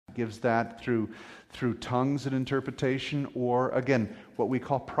gives that through tongues and interpretation, or again, what we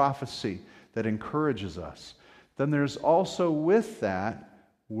call prophecy that encourages us. Then there's also with that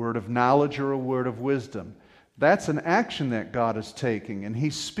word of knowledge or a word of wisdom. That's an action that God is taking, and He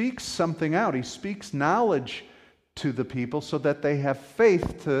speaks something out. He speaks knowledge to the people so that they have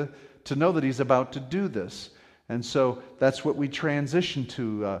faith to know that He's about to do this. And so that's what we transition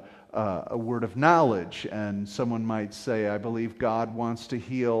to, a word of knowledge. And someone might say, I believe God wants to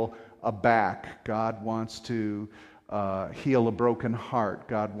heal a back. God wants to heal a broken heart.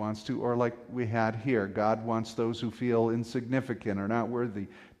 God wants to, or like we had here, God wants those who feel insignificant or not worthy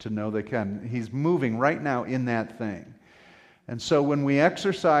to know they can. He's moving right now in that thing. And so when we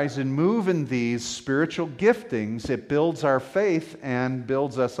exercise and move in these spiritual giftings, it builds our faith and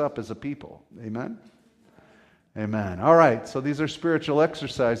builds us up as a people. Amen? Amen. All right, so these are spiritual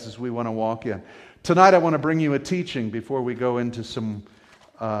exercises we want to walk in. Tonight I want to bring you a teaching before we go into some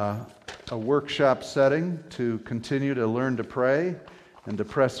a workshop setting to continue to learn to pray and to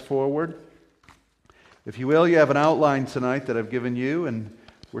press forward. If you will, you have an outline tonight that I've given you, and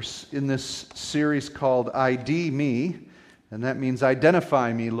we're in this series called ID Me, and that means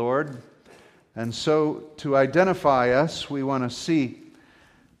identify me, Lord. And so to identify us, we want to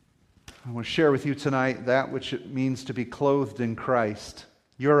I want to share with you tonight that which it means to be clothed in Christ,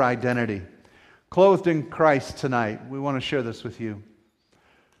 your identity. Clothed in Christ tonight. We want to share this with you.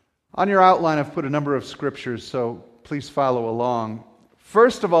 On your outline, I've put a number of scriptures, so please follow along.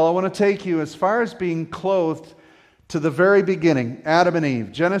 First of all, I want to take you as far as being clothed to the very beginning, Adam and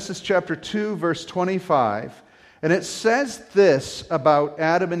Eve. Genesis chapter 2, verse 25. And it says this about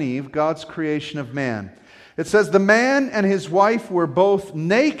Adam and Eve, God's creation of man. It says, the man and his wife were both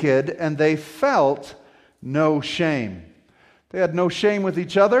naked, and they felt no shame. They had no shame with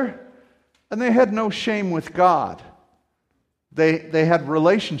each other, and they had no shame with God. They had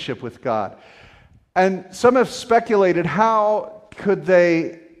relationship with God. And some have speculated, how could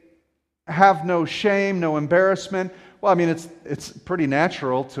they have no shame, no embarrassment? Well, I mean, it's pretty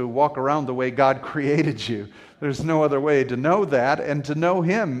natural to walk around the way God created you. There's no other way to know that and to know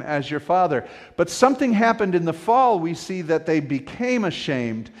Him as your Father. But something happened in the fall. We see that they became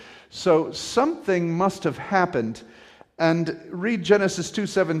ashamed. So something must have happened. And read Genesis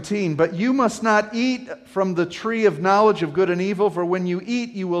 2:17. But you must not eat from the tree of knowledge of good and evil, for when you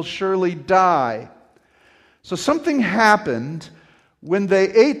eat, you will surely die. So something happened when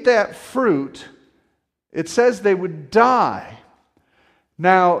they ate that fruit. It says they would die.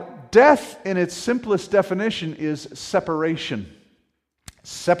 Now, death in its simplest definition is separation.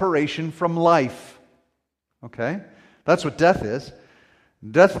 Separation from life. Okay? That's what death is.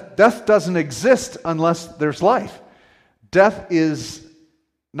 Death doesn't exist unless there's life. Death is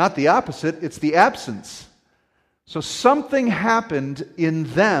not the opposite, it's the absence. So something happened in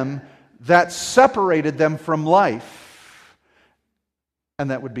them that separated them from life.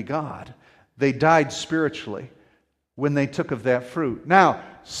 And that would be God. They died spiritually when they took of that fruit. Now,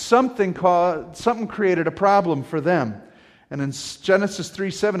 something created a problem for them. And in Genesis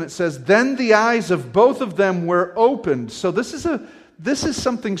 3:7 it says, then the eyes of both of them were opened. So this is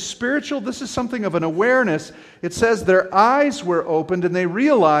something spiritual. This is something of an awareness. It says their eyes were opened and they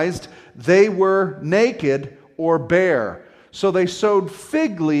realized they were naked or bare. So they sewed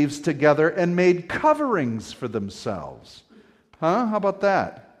fig leaves together and made coverings for themselves. How about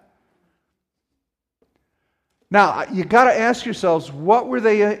that? Now, you got to ask yourselves, what were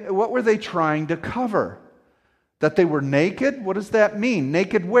they trying to cover? That they were naked? What does that mean?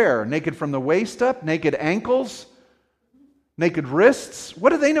 Naked where? Naked from the waist up? Naked ankles? Naked wrists?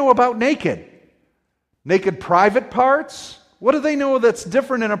 What do they know about naked? Naked private parts? What do they know that's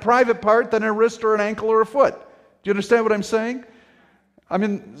different in a private part than a wrist or an ankle or a foot? Do you understand what I'm saying? I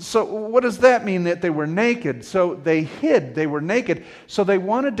mean, so what does that mean, that they were naked? So they hid, they were naked, so they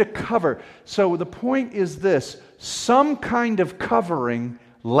wanted to cover. So the point is this, some kind of covering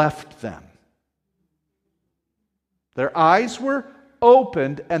left them. Their eyes were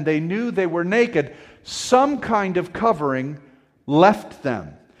opened and they knew they were naked. Some kind of covering left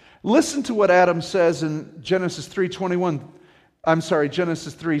them. Listen to what Adam says in Genesis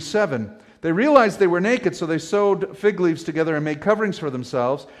 3:7. They realized they were naked, so they sewed fig leaves together and made coverings for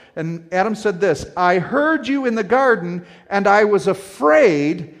themselves. And Adam said this, I heard you in the garden, and I was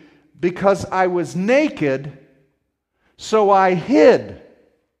afraid because I was naked, so I hid.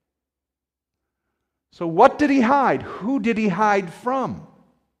 So what did he hide? Who did he hide from?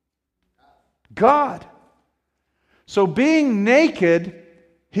 God. So being naked,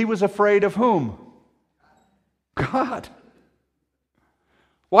 he was afraid of whom? God.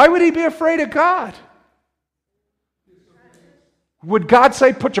 Why would he be afraid of God? Would God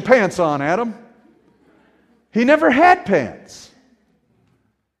say, put your pants on, Adam? He never had pants.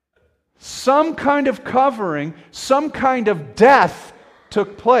 Some kind of covering, some kind of death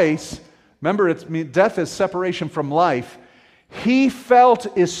took place. Remember, death is separation from life. He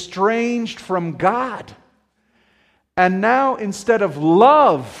felt estranged from God. And now, instead of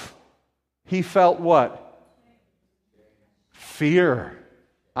love, he felt what? Fear.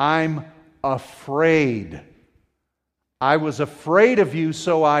 I'm afraid. I was afraid of you,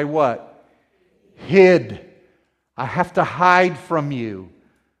 so I what? Hid. I have to hide from you.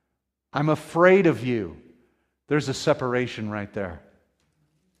 I'm afraid of you. There's a separation right there.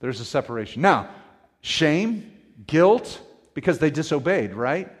 There's a separation. Now, shame, guilt, because they disobeyed,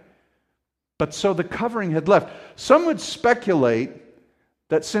 right? But so the covering had left. Some would speculate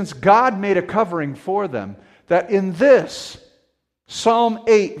that since God made a covering for them, that in this, Psalm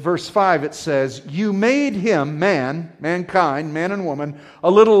 8, verse 5, it says, you made him, mankind, man and woman, a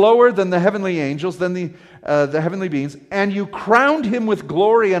little lower than the heavenly angels, than the heavenly beings, and you crowned him with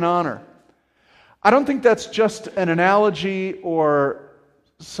glory and honor. I don't think that's just an analogy or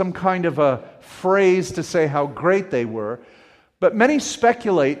some kind of a phrase to say how great they were, but many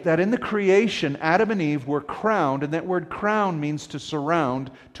speculate that in the creation, Adam and Eve were crowned, and that word crown means to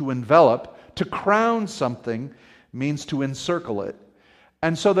surround, to envelop. To crown something means to encircle it.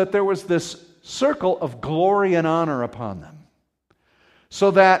 And so that there was this circle of glory and honor upon them.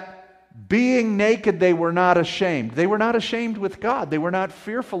 So that being naked, they were not ashamed. They were not ashamed with God. They were not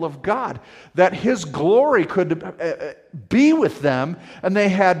fearful of God. That His glory could be with them, and they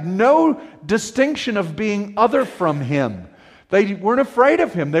had no distinction of being other from Him. They weren't afraid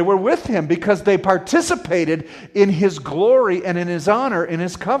of Him. They were with Him because they participated in His glory and in His honor, in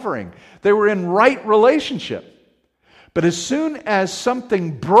His covering. They were in right relationship. But as soon as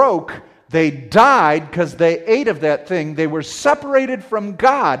something broke, they died because they ate of that thing. They were separated from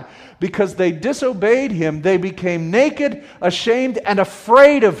God because they disobeyed Him. They became naked, ashamed, and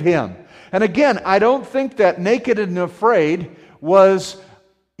afraid of Him. And again, I don't think that naked and afraid was,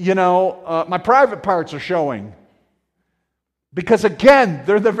 my private parts are showing. Because again,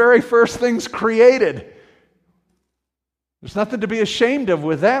 they're the very first things created. There's nothing to be ashamed of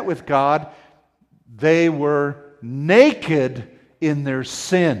with that with God. They were naked in their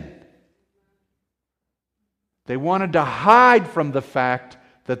sin. They wanted to hide from the fact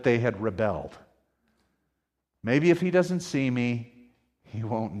that they had rebelled. Maybe if He doesn't see me, He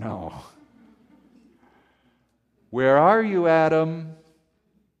won't know. Where are you, Adam?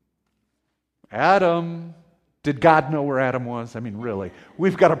 Adam. Did God know where Adam was? I mean, really.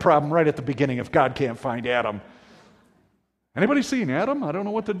 We've got a problem right at the beginning if God can't find Adam. Anybody seen Adam? I don't know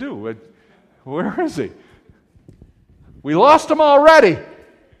what to do. Where is he? We lost him already.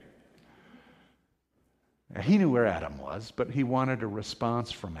 He knew where Adam was, but he wanted a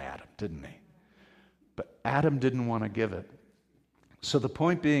response from Adam, didn't he? But Adam didn't want to give it. So the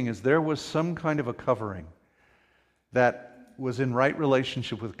point being is there was some kind of a covering that was in right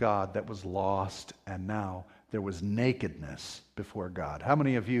relationship with God that was lost, and now there was nakedness before God. How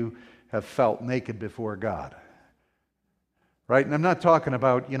many of you have felt naked before God? Right? And I'm not talking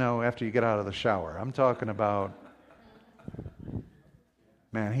about, after you get out of the shower. I'm talking about,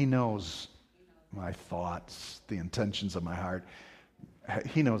 man, He knows my thoughts, the intentions of my heart.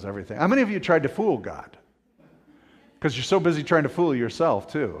 He knows everything. How many of you tried to fool God? Because you're so busy trying to fool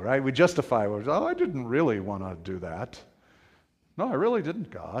yourself too, right? We justify, I didn't really want to do that. No, I really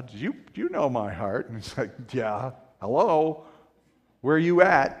didn't, God. You know my heart. And it's like, yeah, hello. Where are you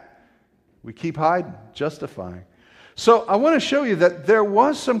at? We keep hiding, justifying. So I want to show you that there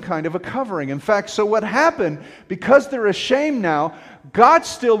was some kind of a covering. In fact, so what happened, because they're ashamed now, God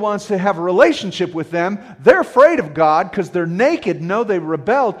still wants to have a relationship with them. They're afraid of God because they're naked. No, they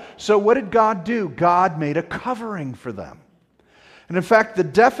rebelled. So what did God do? God made a covering for them. And in fact, the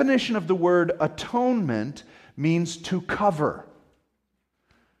definition of the word atonement means to cover.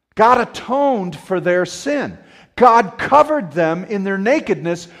 God atoned for their sin. God covered them in their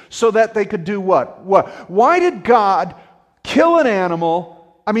nakedness so that they could do what? Why did God kill an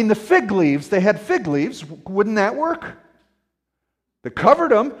animal? I mean, the fig leaves, they had fig leaves. Wouldn't that work? They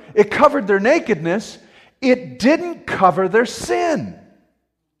covered them. It covered their nakedness. It didn't cover their sin.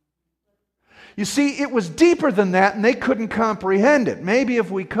 You see, it was deeper than that, and they couldn't comprehend it. Maybe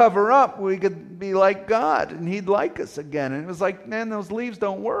if we cover up, we could be like God, and He'd like us again. And it was like, man, those leaves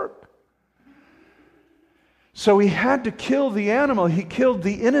don't work. So He had to kill the animal. He killed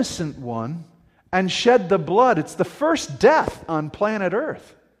the innocent one and shed the blood. It's the first death on planet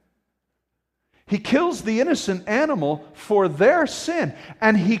Earth. He kills the innocent animal for their sin,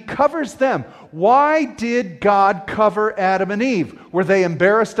 and He covers them. Why did God cover Adam and Eve? Were they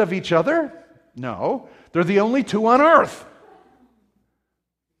embarrassed of each other? No. They're the only two on earth.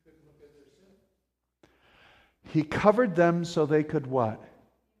 He covered them so they could what?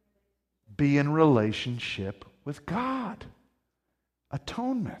 Be in relationship with God.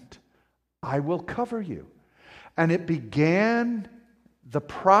 Atonement. I will cover you. And it began the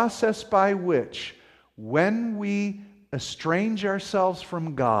process by which, when we estrange ourselves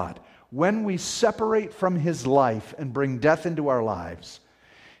from God, when we separate from His life and bring death into our lives,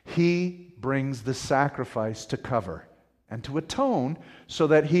 He brings the sacrifice to cover and to atone so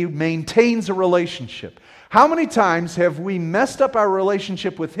that He maintains a relationship. How many times have we messed up our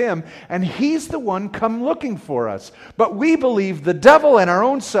relationship with Him and He's the one come looking for us? But we believe the devil and our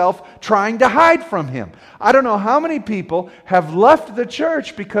own self trying to hide from Him. I don't know how many people have left the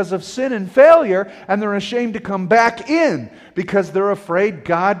church because of sin and failure, and they're ashamed to come back in because they're afraid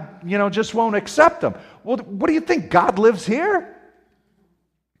God, just won't accept them. Well, what do you think? God lives here?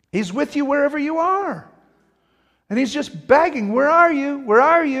 He's with you wherever you are. And He's just begging, where are you? Where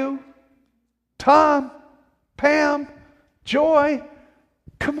are you? Tom, Pam, Joy,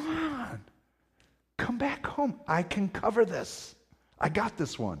 come on. Come back home. I can cover this. I got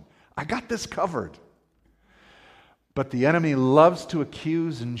this one. I got this covered. But the enemy loves to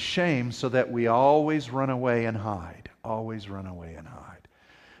accuse and shame so that we always run away and hide. Always run away and hide.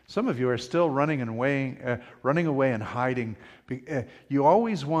 Some of you are still running away and hiding. You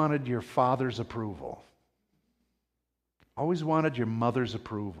always wanted your father's approval. Always wanted your mother's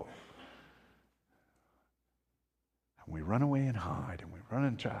approval. And we run away and hide, and we run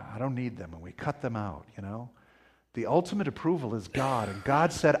and try, I don't need them, and we cut them out, The ultimate approval is God, and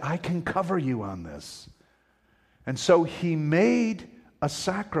God said, I can cover you on this. And so He made a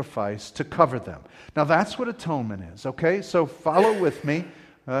sacrifice to cover them. Now that's what atonement is, okay? So follow with me.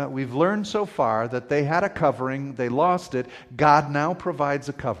 We've learned so far that they had a covering, they lost it. God now provides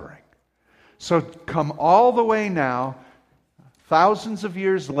a covering. So come all the way now, thousands of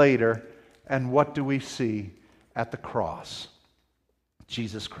years later, and what do we see at the cross?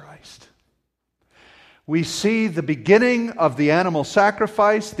 Jesus Christ. We see the beginning of the animal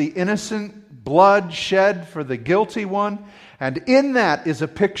sacrifice, the innocent blood shed for the guilty one, and in that is a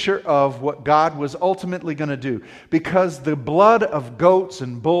picture of what God was ultimately going to do. Because the blood of goats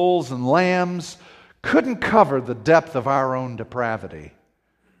and bulls and lambs couldn't cover the depth of our own depravity.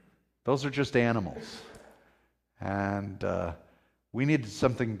 Those are just animals. And we needed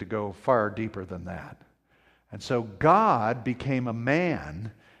something to go far deeper than that. And so God became a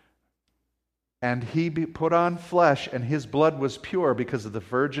man, and He put on flesh, and His blood was pure because of the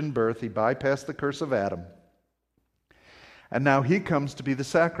virgin birth. He bypassed the curse of Adam. And now He comes to be the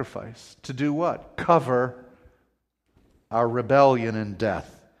sacrifice. To do what? Cover our rebellion and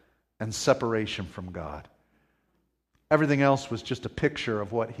death and separation from God. Everything else was just a picture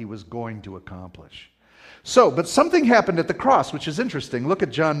of what He was going to accomplish. But something happened at the cross, which is interesting. Look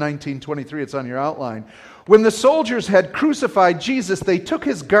at John 19:23. It's on your outline. When the soldiers had crucified Jesus, they took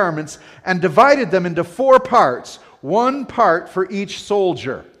His garments and divided them into 4 parts, 1 part for each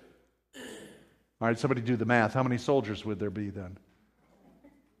soldier. All right, somebody do the math. How many soldiers would there be then?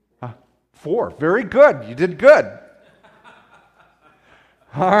 4. Very good. You did good.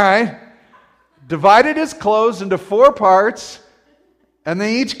 All right. Divided His clothes into 4 parts. And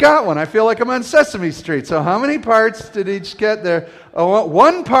they each got one. I feel like I'm on Sesame Street. So how many parts did each get there?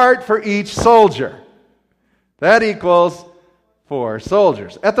 1 part for each soldier. That equals 4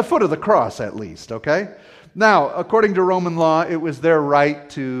 soldiers. At the foot of the cross, at least, okay? Now, according to Roman law, it was their right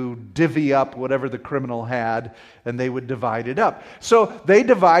to divvy up whatever the criminal had, and they would divide it up. So they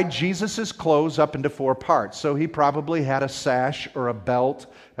divide Jesus' clothes up into 4 parts. So He probably had a sash or a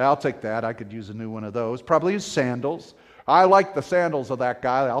belt. I'll take that. I could use a new one of those. Probably His sandals. I like the sandals of that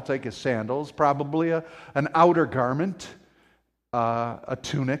guy. I'll take his sandals. Probably an outer garment, a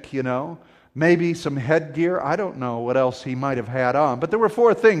tunic, Maybe some headgear. I don't know what else he might have had on. But there were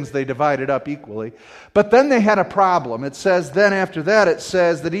 4 things they divided up equally. But then they had a problem. It says, then after that, it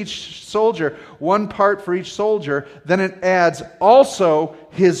says that each soldier, 1 part for each soldier. Then it adds also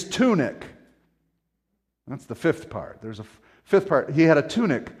his tunic. That's the 5th part. There's a 5th part. He had a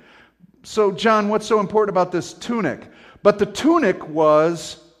tunic. So, John, what's so important about this tunic? But the tunic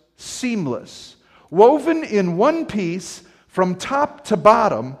was seamless, woven in one piece from top to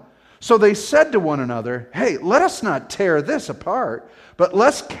bottom. So they said to one another, hey, let us not tear this apart, but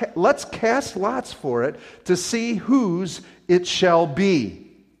let's cast lots for it to see whose it shall be.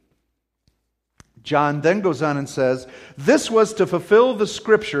 John then goes on and says, this was to fulfill the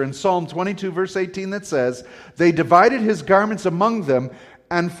scripture in Psalm 22, verse 18, that says, they divided his garments among them,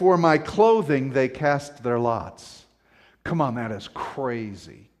 and for my clothing they cast their lots. Come on, that is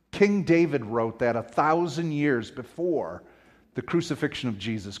crazy. King David wrote that 1,000 years before the crucifixion of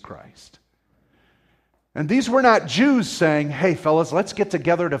Jesus Christ. And these were not Jews saying, hey fellas, let's get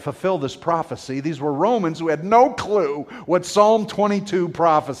together to fulfill this prophecy. These were Romans who had no clue what Psalm 22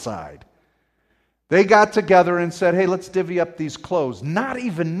 prophesied. They got together and said, hey, let's divvy up these clothes, not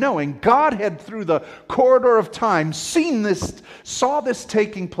even knowing God had, through the corridor of time, saw this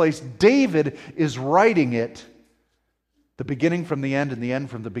taking place. David is writing it, the beginning from the end and the end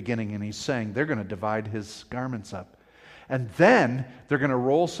from the beginning, and he's saying they're going to divide his garments up. And then they're going to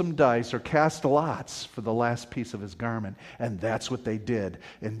roll some dice or cast lots for the last piece of his garment. And that's what they did.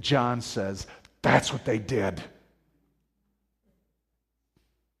 And John says, that's what they did.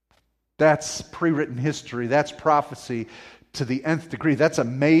 That's pre-written history. That's prophecy to the nth degree. That's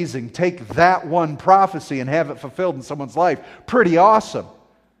amazing. Take that one prophecy and have it fulfilled in someone's life. Pretty awesome.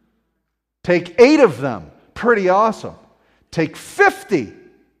 Take 8 of them. Pretty awesome. Take 50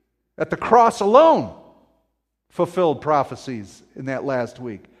 at the cross alone. Fulfilled prophecies in that last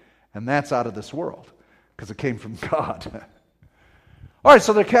week. And that's out of this world because it came from God. All right,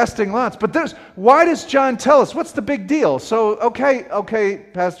 so they're casting lots. But why does John tell us? What's the big deal? So, okay,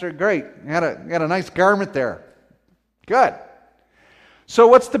 Pastor, great. You had a nice garment there. Good. So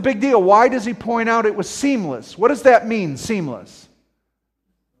what's the big deal? Why does he point out it was seamless? What does that mean, seamless?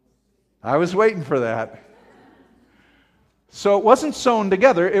 I was waiting for that. So it wasn't sewn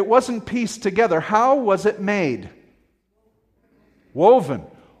together. It wasn't pieced together. How was it made? Woven.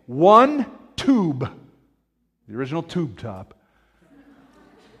 One tube. The original tube top.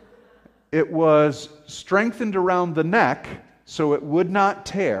 It was strengthened around the neck so it would not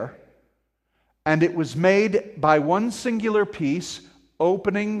tear. And it was made by one singular piece,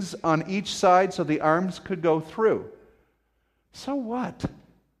 openings on each side so the arms could go through. So what?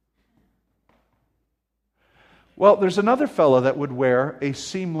 Well, there's another fellow that would wear a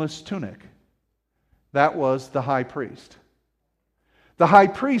seamless tunic. That was the high priest. The high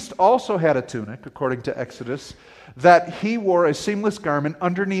priest also had a tunic, according to Exodus, that he wore a seamless garment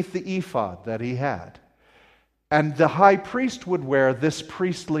underneath the ephod that he had. And the high priest would wear this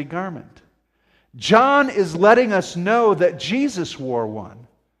priestly garment. John is letting us know that Jesus wore one.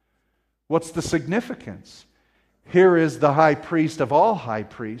 What's the significance? Here is the high priest of all high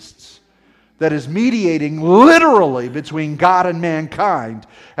priests that is mediating literally between God and mankind,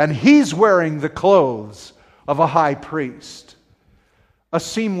 and he's wearing the clothes of a high priest. A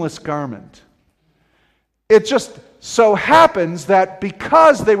seamless garment. It just so happens that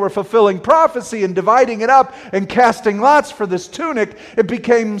because they were fulfilling prophecy and dividing it up and casting lots for this tunic, it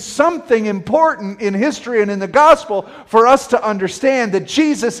became something important in history and in the gospel for us to understand that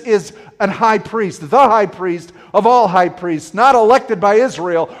Jesus is a high priest, the high priest of all high priests, not elected by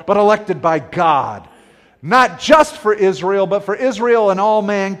Israel, but elected by God. Not just for Israel, but for Israel and all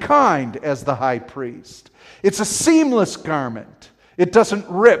mankind as the high priest. It's a seamless garment. It doesn't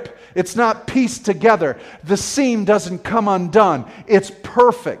rip. It's not pieced together. The seam doesn't come undone. It's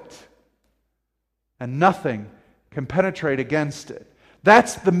perfect. And nothing can penetrate against it.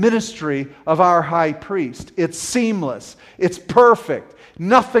 That's the ministry of our high priest. It's seamless. It's perfect.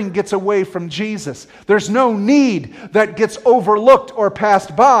 Nothing gets away from Jesus. There's no need that gets overlooked or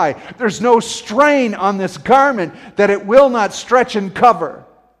passed by. There's no strain on this garment that it will not stretch and cover.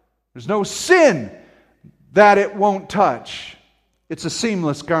 There's no sin that it won't touch. It's a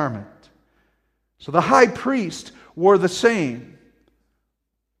seamless garment. So the high priest wore the same.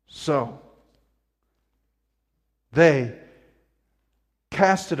 So they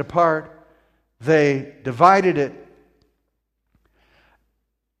cast it apart. They divided it.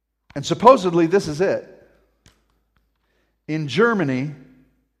 And supposedly this is it. In Germany,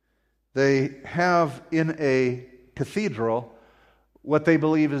 they have in a cathedral what they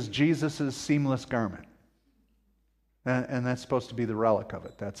believe is Jesus' seamless garment. And that's supposed to be the relic of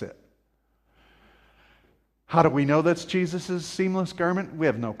it. That's it. How do we know that's Jesus' seamless garment? We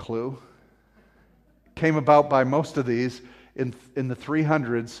have no clue. Came about by most of these in the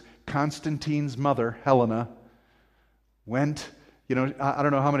 300s. Constantine's mother, Helena, went, I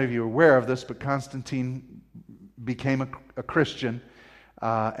don't know how many of you are aware of this, but Constantine became a Christian,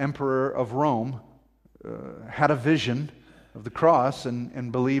 emperor of Rome, had a vision of the cross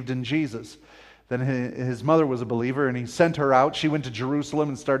and believed in Jesus. Then his mother was a believer, and he sent her out. She went to Jerusalem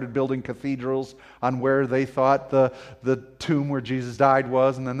and started building cathedrals on where they thought the tomb where Jesus died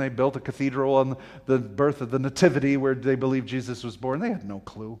was, and then they built a cathedral on the birth of the Nativity where they believed Jesus was born. They had no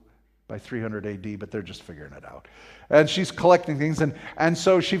clue by 300 AD, but they're just figuring it out. And she's collecting things, and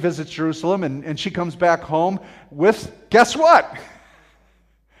so she visits Jerusalem, and she comes back home with, guess what?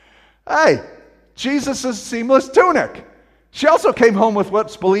 Hey, Jesus' seamless tunic. She also came home with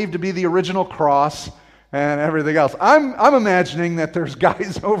what's believed to be the original cross and everything else. I'm imagining that there's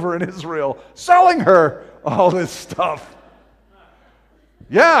guys over in Israel selling her all this stuff.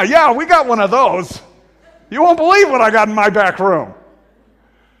 Yeah, we got one of those. You won't believe what I got in my back room.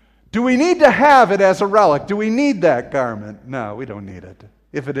 Do we need to have it as a relic? Do we need that garment? No, we don't need it.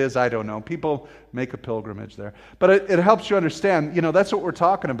 If it is, I don't know. People make a pilgrimage there. But it helps you understand, that's what we're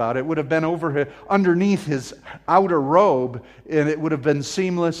talking about. It would have been underneath his outer robe, and it would have been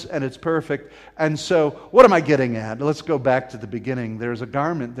seamless, and it's perfect. And so, what am I getting at? Let's go back to the beginning. There's a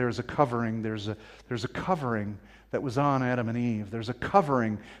garment, there's a covering, there's a covering that was on Adam and Eve. There's a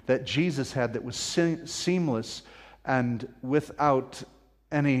covering that Jesus had that was seamless and without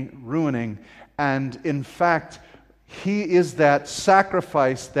any ruining. And in fact, he is that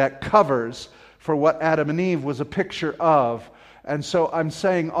sacrifice that covers for what Adam and Eve was a picture of. And so I'm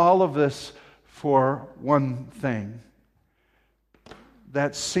saying all of this for one thing.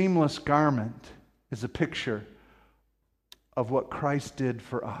 That seamless garment is a picture of what Christ did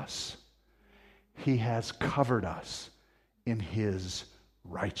for us. He has covered us in his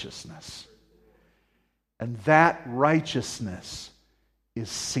righteousness. And that righteousness is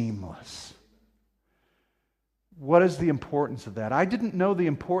seamless. What is the importance of that? I didn't know the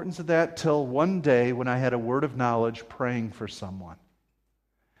importance of that till one day when I had a word of knowledge praying for someone.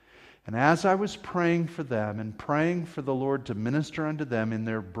 And as I was praying for them and praying for the Lord to minister unto them in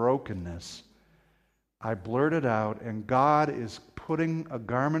their brokenness, I blurted out, and God is putting a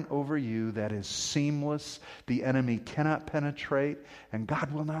garment over you that is seamless, the enemy cannot penetrate, and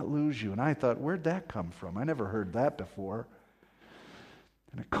God will not lose you. And I thought, where'd that come from? I never heard that before.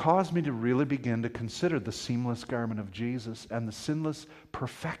 And it caused me to really begin to consider the seamless garment of Jesus and the sinless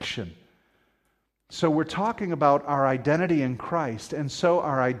perfection. So we're talking about our identity in Christ. And so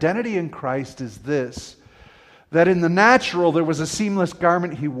our identity in Christ is this, that in the natural there was a seamless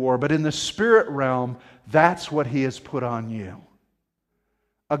garment he wore, but in the spirit realm, that's what he has put on you.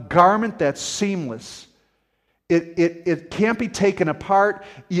 A garment that's seamless. It can't be taken apart.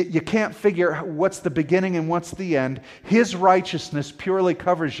 You can't figure what's the beginning and what's the end. His righteousness purely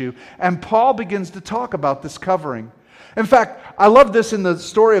covers you. And Paul begins to talk about this covering. In fact, I love this in the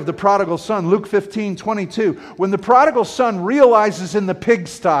story of the prodigal son, Luke 15:22. When the prodigal son realizes in the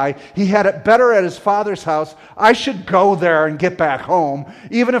pigsty he had it better at his father's house, I should go there and get back home,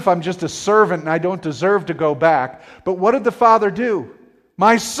 even if I'm just a servant and I don't deserve to go back. But what did the father do?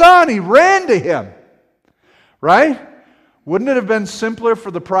 My son, he ran to him. Right? Wouldn't it have been simpler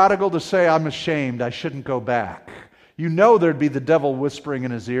for the prodigal to say, I'm ashamed, I shouldn't go back? You know there'd be the devil whispering in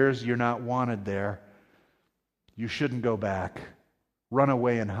his ears, you're not wanted there. You shouldn't go back. Run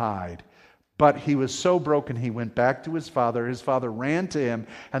away and hide. But he was so broken, he went back to his father. His father ran to him,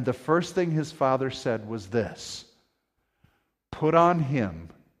 and the first thing his father said was this: put on him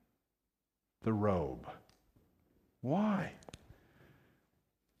the robe. Why?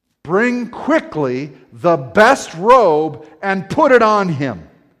 Bring quickly the best robe and put it on him.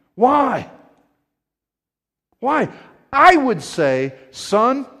 Why? Why? I would say,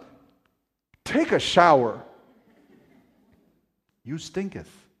 son, take a shower. You stinketh.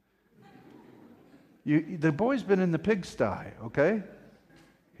 The boy's been in the pigsty, okay?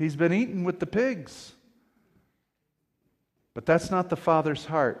 He's been eating with the pigs. But that's not the Father's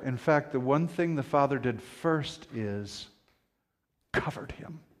heart. In fact, the one thing the Father did first is covered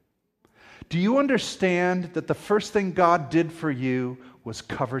him. Do you understand that the first thing God did for you was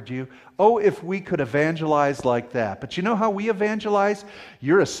covered you? Oh, if we could evangelize like that. But you know how we evangelize?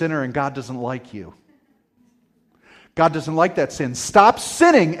 You're a sinner and God doesn't like you. God doesn't like that sin. Stop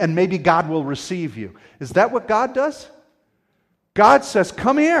sinning and maybe God will receive you. Is that what God does? God says,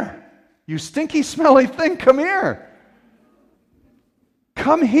 come here. You stinky, smelly thing, come here.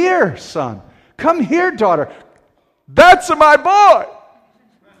 Come here, son. Come here, daughter. That's my boy.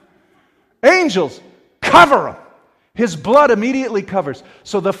 Angels, cover him. His blood immediately covers.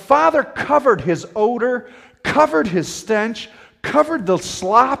 So the Father covered his odor, covered his stench, covered the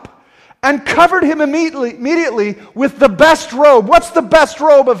slop, and covered him immediately with the best robe. What's the best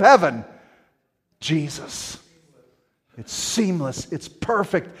robe of heaven? Jesus. It's seamless. It's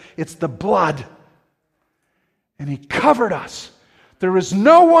perfect. It's the blood. And he covered us. There is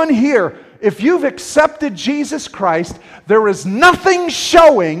no one here. If you've accepted Jesus Christ, there is nothing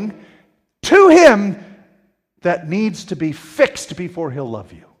showing to him that needs to be fixed before he'll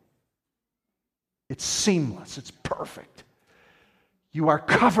love you. It's seamless. It's perfect. You are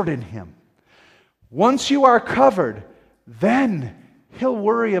covered in Him. Once you are covered, then He'll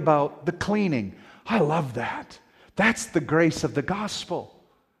worry about the cleaning. I love that. That's the grace of the gospel.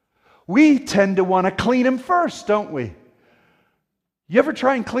 We tend to want to clean Him first, don't we? You ever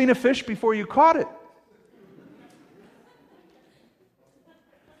try and clean a fish before you caught it?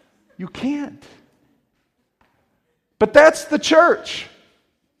 You can't. But that's the church.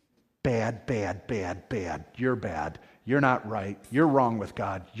 Bad, bad, bad, bad. You're bad. You're not right. You're wrong with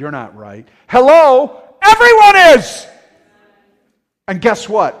God. You're not right. Hello? Everyone is! And guess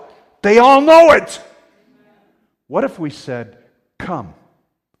what? They all know it. What if we said, come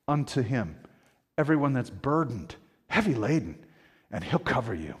unto Him, everyone that's burdened, heavy laden, and He'll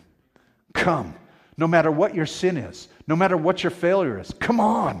cover you. Come. No matter what your sin is, no matter what your failure is, come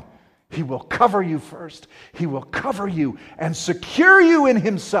on. He will cover you first. He will cover you and secure you in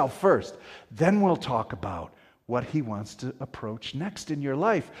Himself first. Then we'll talk about what He wants to approach next in your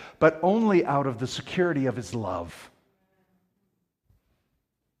life, but only out of the security of His love.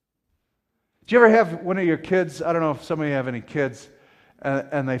 Do you ever have one of your kids, I don't know if some of you have any kids,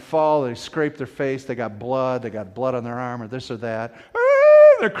 and they fall, they scrape their face, they got blood on their arm or this or that.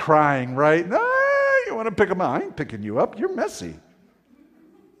 They're crying, right? You want to pick them up. I ain't picking you up. You're messy.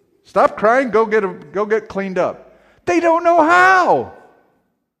 Stop crying, go get cleaned up. They don't know how.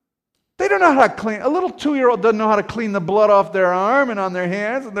 They don't know how to clean. A little 2-year-old doesn't know how to clean the blood off their arm and on their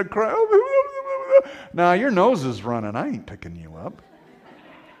hands, and they're crying. Now, your nose is running. I ain't picking you up.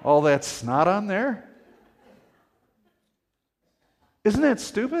 All that snot on there. Isn't that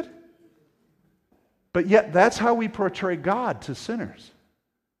stupid? But yet, that's how we portray God to sinners.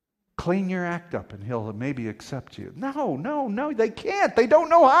 Clean your act up and He'll maybe accept you. No, they can't. They don't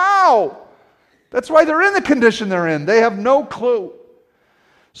know how. That's why they're in the condition they're in. They have no clue.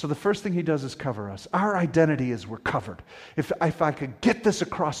 So the first thing He does is cover us. Our identity is we're covered. If I could get this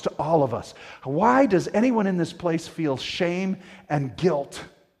across to all of us, why does anyone in this place feel shame and guilt?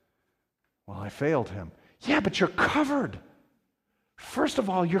 Well, I failed Him. Yeah, but you're covered. First of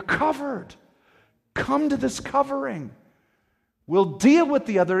all, you're covered. Come to this covering. We'll deal with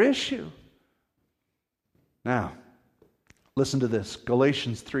the other issue. Now, listen to this.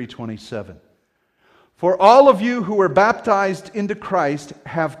 Galatians 3:27. For all of you who were baptized into Christ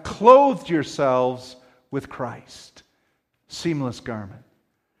have clothed yourselves with Christ. Seamless garment.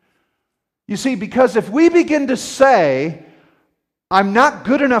 You see, because if we begin to say, I'm not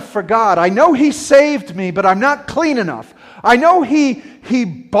good enough for God. I know He saved me, but I'm not clean enough. I know He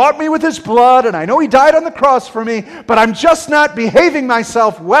bought me with His blood, and I know He died on the cross for me, but I'm just not behaving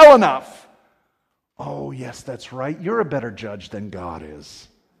myself well enough. Oh, yes, that's right. You're a better judge than God is.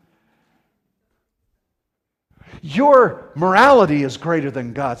 Your morality is greater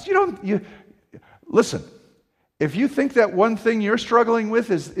than God's. Listen, if you think that one thing you're struggling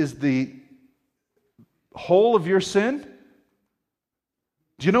with is the whole of your sin,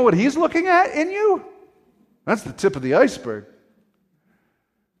 do you know what He's looking at in you? That's the tip of the iceberg.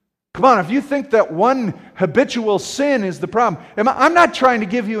 Come on, if you think that one habitual sin is the problem, I'm not trying to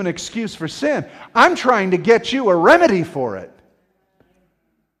give you an excuse for sin. I'm trying to get you a remedy for it.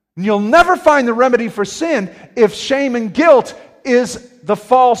 And you'll never find the remedy for sin if shame and guilt is the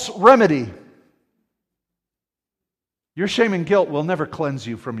false remedy. Your shame and guilt will never cleanse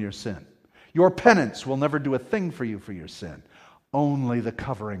you from your sin. Your penance will never do a thing for you for your sin. Only the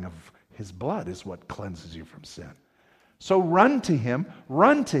covering of His blood is what cleanses you from sin. So run to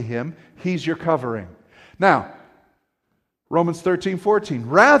Him. He's your covering. Now, Romans 13:14.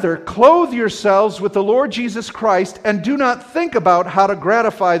 Rather, clothe yourselves with the Lord Jesus Christ and do not think about how to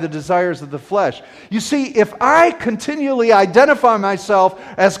gratify the desires of the flesh. You see, if I continually identify myself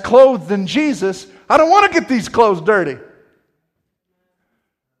as clothed in Jesus, I don't want to get these clothes dirty.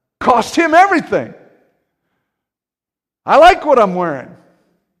 Cost Him everything. I like what I'm wearing.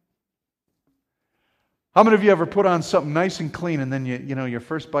 How many of you ever put on something nice and clean and then your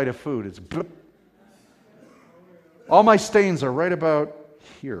first bite of food is blip? All my stains are right about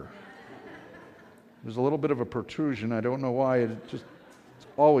here. There's a little bit of a protrusion. I don't know why. It's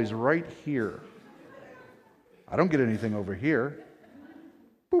always right here. I don't get anything over here.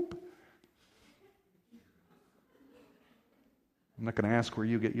 Boop. I'm not going to ask where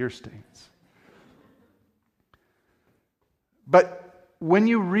you get your stains. But when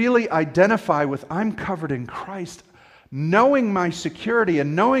you really identify with I'm covered in Christ, knowing my security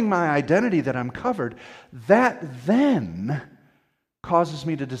and knowing my identity that I'm covered, that then causes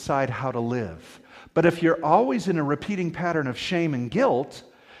me to decide how to live. But if you're always in a repeating pattern of shame and guilt,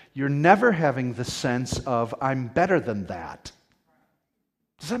 you're never having the sense of I'm better than that.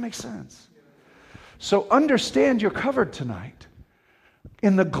 Does that make sense? So understand you're covered tonight.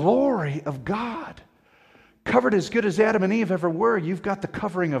 in the glory of God. Covered as good as Adam and Eve ever were, you've got the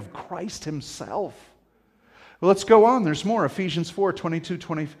covering of Christ himself. Well, let's go on. There's more. Ephesians 4, 22,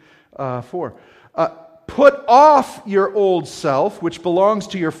 24. Put off your old self, which belongs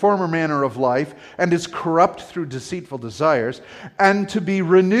to your former manner of life and is corrupt through deceitful desires, and to be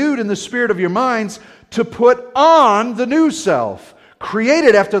renewed in the spirit of your minds, to put on the new self,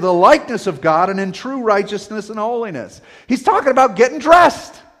 created after the likeness of God and in true righteousness and holiness. He's talking about getting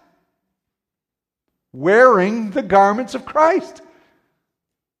dressed, wearing the garments of Christ.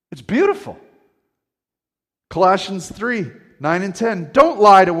 It's beautiful. Colossians 3, 9 and 10. Don't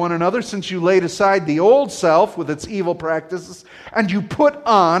lie to one another, since you laid aside the old self with its evil practices, and you put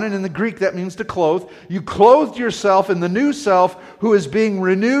on, and in the Greek that means to clothe, you clothed yourself in the new self, who is being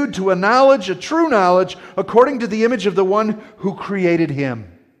renewed to a true knowledge, according to the image of the one who created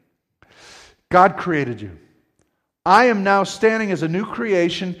him. God created you. I am now standing as a new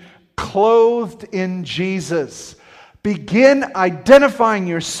creation, clothed in Jesus. Begin identifying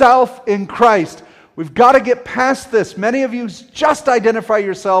yourself in Christ. We've got to get past this. Many of you just identify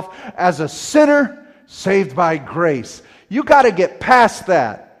yourself as a sinner saved by grace. You got to get past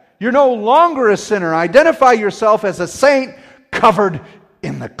that. You're no longer a sinner. Identify yourself as a saint covered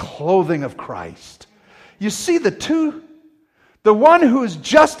in the clothing of Christ. You see the two? The one who is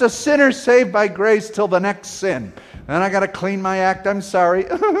just a sinner saved by grace till the next sin. And I got to clean my act. I'm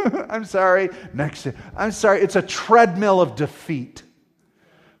sorry. I'm sorry. Next sin. I'm sorry. It's a treadmill of defeat.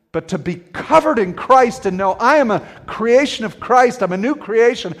 But to be covered in Christ and know I am a creation of Christ. I'm a new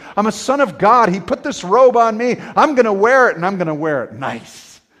creation. I'm a son of God. He put this robe on me. I'm going to wear it, and I'm going to wear it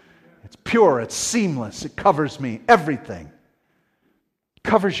nice. It's pure. It's seamless. It covers me. Everything.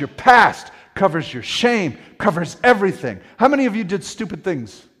 Covers your past. Covers your shame. Covers everything. How many of you did stupid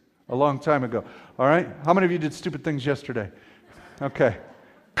things a long time ago? All right? How many of you did stupid things yesterday? Okay.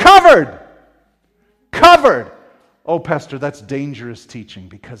 Covered. Covered. Oh, Pastor, that's dangerous teaching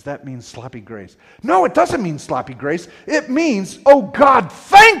because that means sloppy grace. No, it doesn't mean sloppy grace. It means, oh God,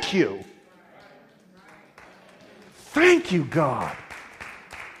 thank you. Thank you, God.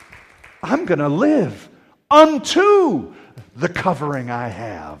 I'm going to live unto the covering I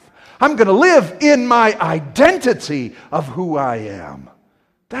have. I'm going to live in my identity of who I am.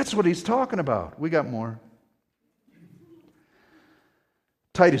 That's what he's talking about. We got more.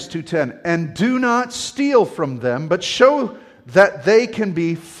 Titus 2:10, and do not steal from them, but show that they can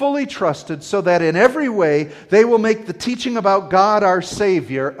be fully trusted, so that in every way they will make the teaching about God our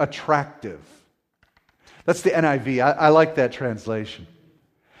Savior attractive. That's the NIV. I like that translation.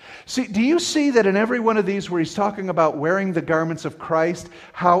 See, do you see that in every one of these where he's talking about wearing the garments of Christ,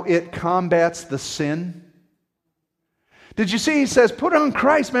 how it combats the sin? Did you see he says, put on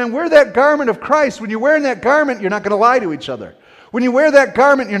Christ, man, wear that garment of Christ. When you're wearing that garment, you're not going to lie to each other. When you wear that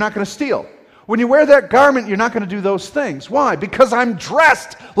garment, you're not going to steal. When you wear that garment, you're not going to do those things. Why? Because I'm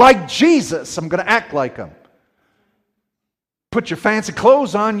dressed like Jesus. I'm going to act like him. Put your fancy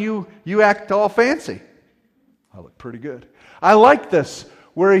clothes on, you act all fancy. I look pretty good. I like this,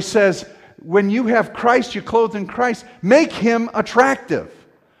 where he says, when you have Christ, you're clothed in Christ, make him attractive.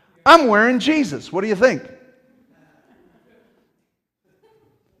 I'm wearing Jesus. What do you think?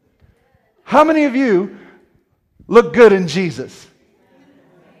 How many of you look good in Jesus?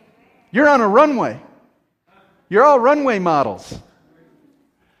 You're on a runway. You're all runway models.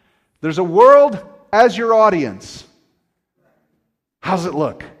 There's a world as your audience. How's it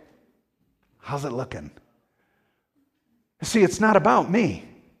look? How's it looking? See, it's not about me.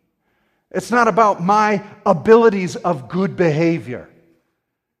 It's not about my abilities of good behavior.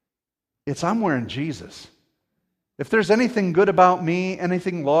 It's I'm wearing Jesus. If there's anything good about me,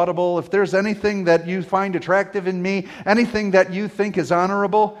 anything laudable, if there's anything that you find attractive in me, anything that you think is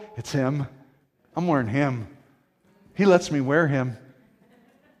honorable, it's him. I'm wearing him. He lets me wear him.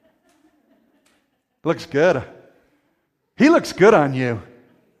 Looks good. He looks good on you.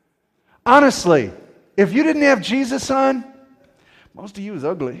 Honestly, if you didn't have Jesus on, most of you is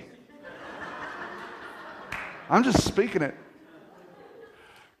ugly. I'm just speaking it.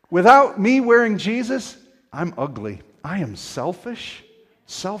 Without me wearing Jesus, I'm ugly. I am selfish,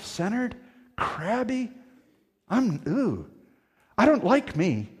 self-centered, crabby. I don't like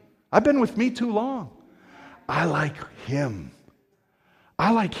me. I've been with me too long. I like him.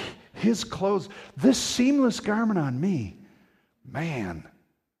 I like his clothes. This seamless garment on me. Man,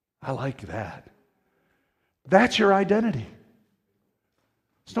 I like that. That's your identity.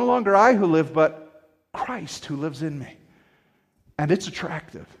 It's no longer I who live, but Christ who lives in me. And it's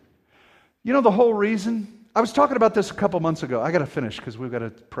attractive. You know the whole reason? I was talking about this a couple months ago. I got to finish because we've got to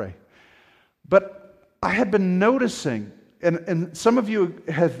pray. But I had been noticing And some of you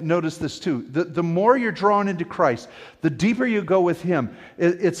have noticed this too. The more you're drawn into Christ, the deeper you go with Him.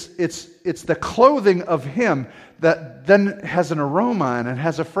 It's the clothing of Him that then has an aroma and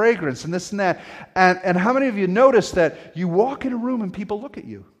has a fragrance and this and that. And how many of you notice that you walk in a room and people look at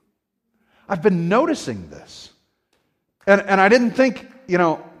you? I've been noticing this. And I didn't think,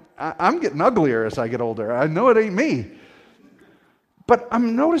 I'm getting uglier as I get older. I know it ain't me. But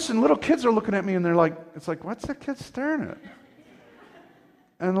I'm noticing little kids are looking at me and they're like, it's like, what's that kid staring at?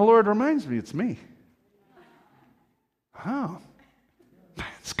 And the Lord reminds me, it's me. Oh,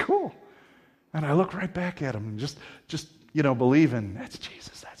 that's cool. And I look right back at him and just believing, that's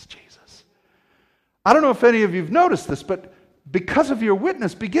Jesus, that's Jesus. I don't know if any of you have noticed this, but because of your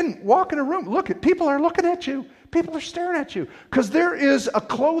witness, walk in a room. People are looking at you. People are staring at you because there is a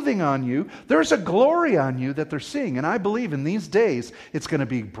clothing on you. There's a glory on you that they're seeing. And I believe in these days, it's going to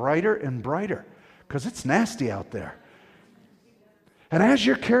be brighter and brighter because it's nasty out there. And as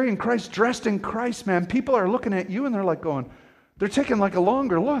you're carrying Christ, dressed in Christ, man, people are looking at you and they're like they're taking like a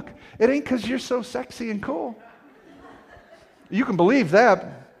longer look. It ain't because you're so sexy and cool. You can believe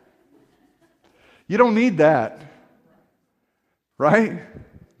that. You don't need that. Right?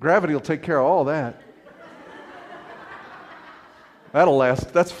 Gravity will take care of all that. That'll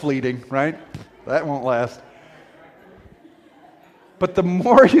last. That's fleeting, right? That won't last. But the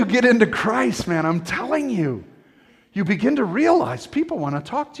more you get into Christ, man, I'm telling you, you begin to realize people want to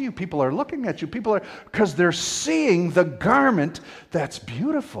talk to you. People are looking at you. Because they're seeing the garment that's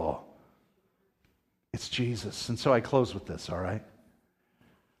beautiful. It's Jesus. And so I close with this, all right?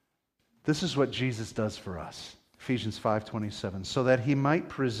 This is what Jesus does for us. Ephesians 5:27, so that He might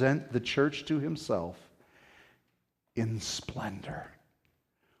present the church to Himself in splendor,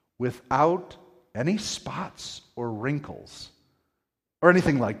 without any spots or wrinkles or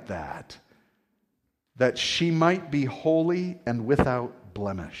anything like that, that she might be holy and without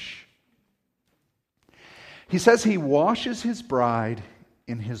blemish. He says He washes His bride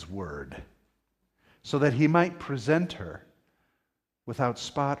in His word, so that He might present her without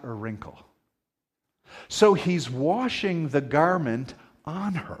spot or wrinkle. So He's washing the garment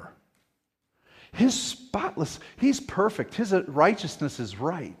on her. He's spotless. He's perfect. His righteousness is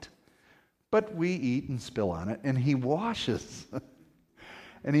right. But we eat and spill on it, and He washes.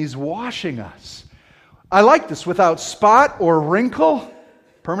 And He's washing us. I like this. Without spot or wrinkle,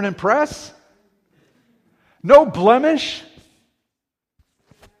 permanent press, no blemish,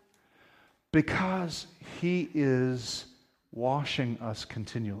 because He is washing us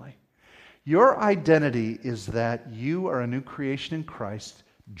continually. Your identity is that you are a new creation in Christ,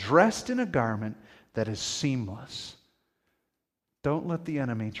 dressed in a garment that is seamless. Don't let the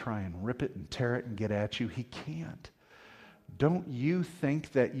enemy try and rip it and tear it and get at you. He can't. Don't you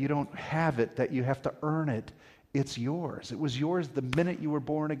think that you don't have it, that you have to earn it. It's yours. It was yours the minute you were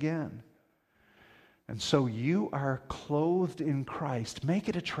born again. And so you are clothed in Christ. Make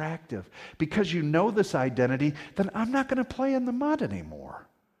it attractive. Because you know this identity, then I'm not going to play in the mud anymore.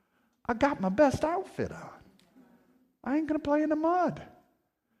 I got my best outfit on. I ain't going to play in the mud.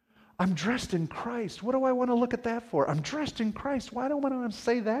 I'm dressed in Christ. What do I want to look at that for? I'm dressed in Christ. Why don't I want to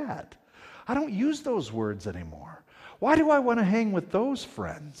say that? I don't use those words anymore. Why do I want to hang with those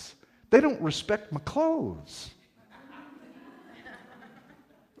friends? They don't respect my clothes.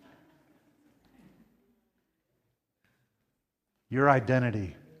 Your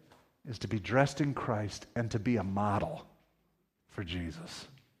identity is to be dressed in Christ and to be a model for Jesus.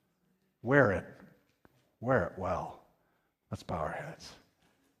 Wear it. Wear it well. Let's bow our heads.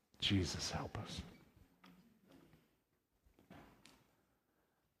 Jesus, help us.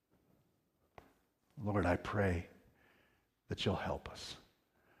 Lord, I pray that you'll help us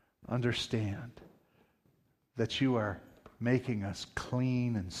understand that you are making us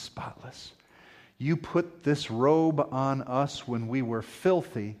clean and spotless. You put this robe on us when we were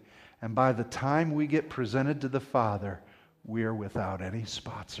filthy, and by the time we get presented to the Father, we're without any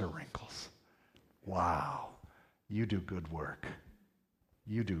spots or wrinkles. Wow. You do good work.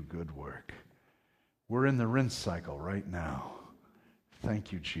 You do good work. We're in the rinse cycle right now.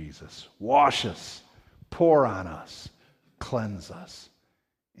 Thank you, Jesus. Wash us. Pour on us. Cleanse us.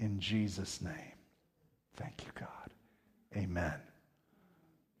 In Jesus' name. Thank you, God. Amen.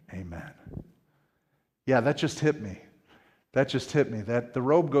 Amen. Yeah, that just hit me. That just hit me. That the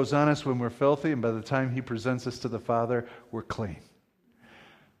robe goes on us when we're filthy, and by the time He presents us to the Father, we're clean.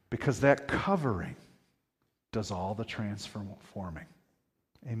 Because that covering does all the transforming.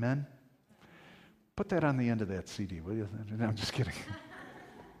 Amen? Put that on the end of that CD, will you? No, I'm just kidding.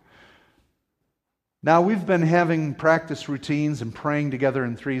 Now, we've been having practice routines and praying together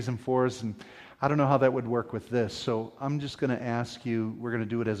in threes and fours, and I don't know how that would work with this, so I'm just going to ask you, we're going to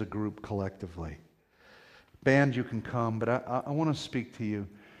do it as a group collectively. Band, you can come, but I want to speak to you.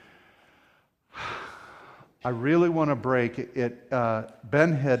 I really want to break it.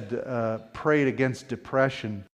 Ben had prayed against depression